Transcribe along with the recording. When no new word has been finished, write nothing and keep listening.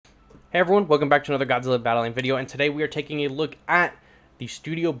Hey everyone, welcome back to another Godzilla Battleline video, and today we are taking a look at the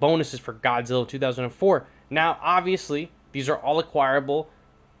studio bonuses for Godzilla 2004. Now, obviously, these are all acquirable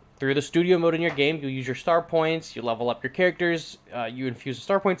through the studio mode in your game. You use your star points, you level up your characters, you infuse the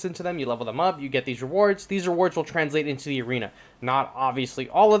star points into them, you level them up, you get these rewards. These rewards will translate into the arena. Not obviously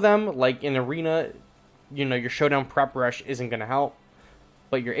all of them, like in arena, you know, your showdown prep rush isn't going to help,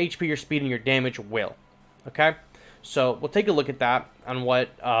 but your HP, your speed, and your damage will. Okay? So, we'll take a look at that on what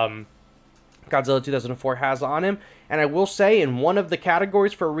Godzilla 2004 has on him, and I will say in one of the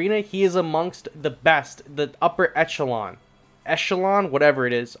categories for arena, he is amongst the best, the upper echelon, whatever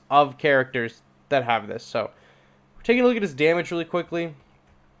it is, of characters that have this. So we're taking a look at his damage really quickly.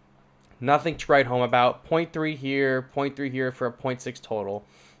 Nothing to write home about. 0.3 here, 0.3 here for a 0.6 total.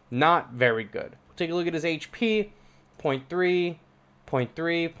 Not very good. We'll take a look at his HP. 0.3, 0.3,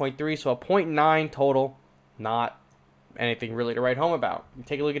 0.3, so a 0.9 total. Not anything really to write home about. You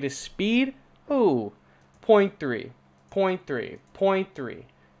take a look at his speed. Ooh, 0.3, 0.3, 0.3, 0.6,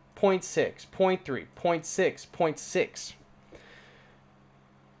 0.3, 0.6, 0.6.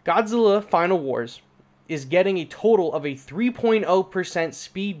 Godzilla Final Wars is getting a total of a 3.0%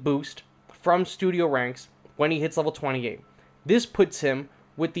 speed boost from studio ranks when he hits level 28. This puts him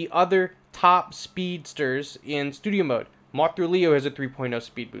with the other top speedsters in studio mode. Mothra Leo has a 3.0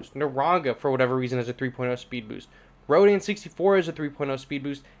 speed boost. Naranga, for whatever reason, has a 3.0 speed boost. Rodan 64 has a 3.0 speed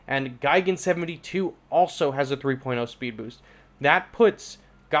boost, and Gigan 72 also has a 3.0 speed boost. That puts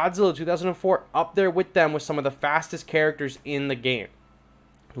Godzilla 2004 up there with them with some of the fastest characters in the game.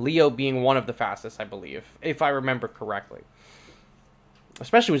 Leo being one of the fastest, I believe, if I remember correctly.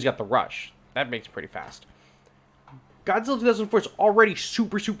 Especially when he's got the rush. That makes it pretty fast. Godzilla 2004 is already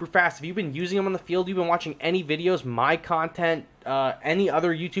super fast. If you've been using him on the field, you've been watching any videos, my content, any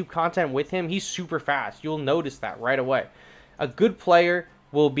other YouTube content with him, he's super fast. You'll notice that right away. A good player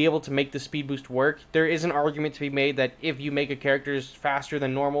will be able to make the speed boost work. There is an argument to be made that if you make a character faster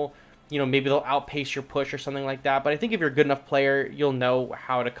than normal, you know, maybe they'll outpace your push or something like that. But I think if you're a good enough player, you'll know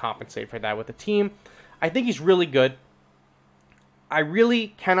how to compensate for that with the team. I think he's really good. I really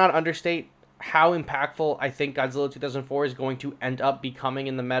cannot understate how impactful I think Godzilla 2004 is going to end up becoming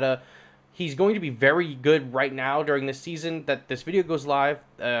in the meta. He's going to be very good right now during this season that this video goes live,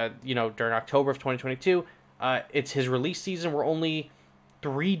 you know, during October of 2022. It's his release season. We're only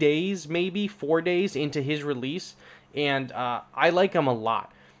 3 days, maybe 4 days into his release, and I like him a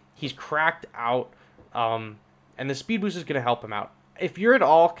lot. He's cracked out, and the speed boost is going to help him out. If you're at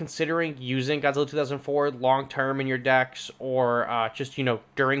all considering using Godzilla 2004 long-term in your decks or just, you know,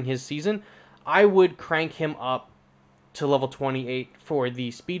 during his season, I would crank him up to level 28 for the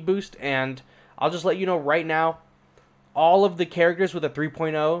speed boost, and I'll just let you know right now, all of the characters with a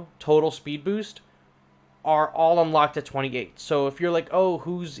 3.0 total speed boost are all unlocked at 28. So if you're like, oh,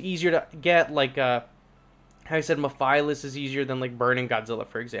 who's easier to get, like, how I said, Mephilas is easier than, like, Burning Godzilla,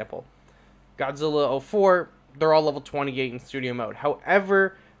 for example. Godzilla 04, they're all level 28 in studio mode.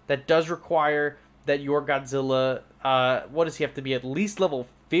 However, that does require that your Godzilla, what does he have to be, at least level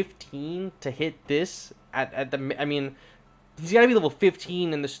 15 to hit this at the, I mean, he's got to be level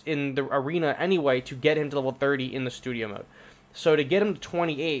 15 in the arena anyway to get him to level 30 in the studio mode. So to get him to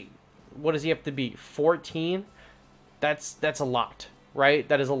 28, what does he have to be? 14? That's a lot, right?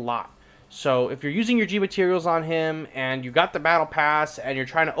 That is a lot. So if you're using your G materials on him and you got the battle pass and you're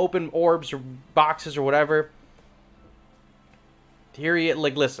trying to open orbs or boxes or whatever, here he,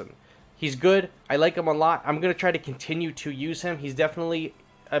 like, listen, he's good. I like him a lot. I'm going to try to continue to use him. He's definitely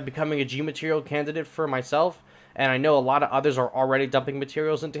becoming a G material candidate for myself, and I know a lot of others are already dumping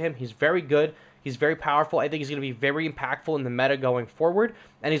materials into him. He's very good. He's very powerful. I think he's going to be very impactful in the meta going forward,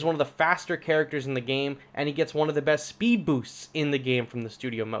 and he's one of the faster characters in the game, and he gets one of the best speed boosts in the game from the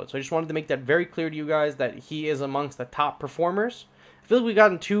studio mode. So I just wanted to make that very clear to you guys that he is amongst the top performers. I feel like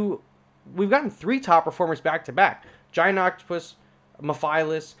we've gotten 3 top performers back to back: Giant Octopus,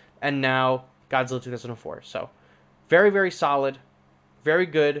 Mephilas, and now Godzilla 2004. So very solid. Very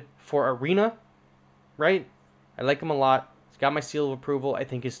good for arena, right? I like him a lot. He's got my seal of approval. I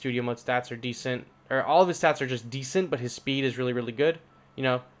think his studio mode stats are decent. Or all of his stats are just decent, but his speed is really good. You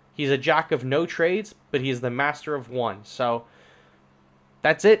know, he's a jack of no trades, but he is the master of one. So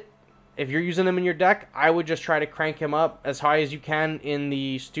that's it. If you're using him in your deck, I would just try to crank him up as high as you can in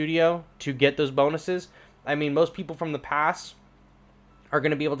the studio to get those bonuses. I mean, most people from the past are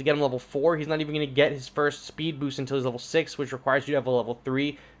going to be able to get him level 4. He's not even going to get his first speed boost until he's level 6, which requires you to have a level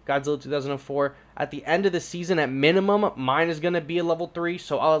 3 Godzilla 2004. At the end of the season, at minimum, mine is going to be a level 3,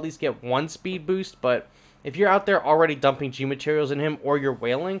 so I'll at least get 1 speed boost, but if you're out there already dumping G materials in him or you're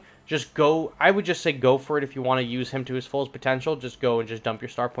whaling, just go. I would just say go for it if you want to use him to his fullest potential. Just go and just dump your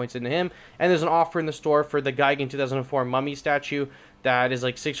star points into him. And there's an offer in the store for the Gigan 2004 Mummy statue that is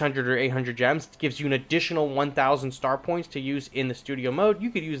like 600 or 800 gems. It gives you an additional 1,000 star points to use in the studio mode. You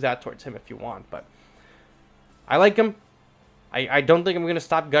could use that towards him if you want, but I like him. I don't think I'm going to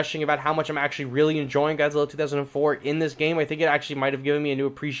stop gushing about how much I'm actually really enjoying Godzilla 2004 in this game. I think it actually might have given me a new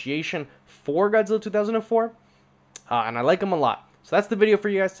appreciation for Godzilla 2004, and I like him a lot. So that's the video for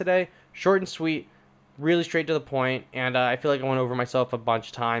you guys today. Short and sweet, really straight to the point, and I feel like I went over myself a bunch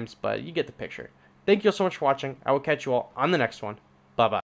of times, but you get the picture. Thank you all so much for watching. I will catch you all on the next one. Bye-bye.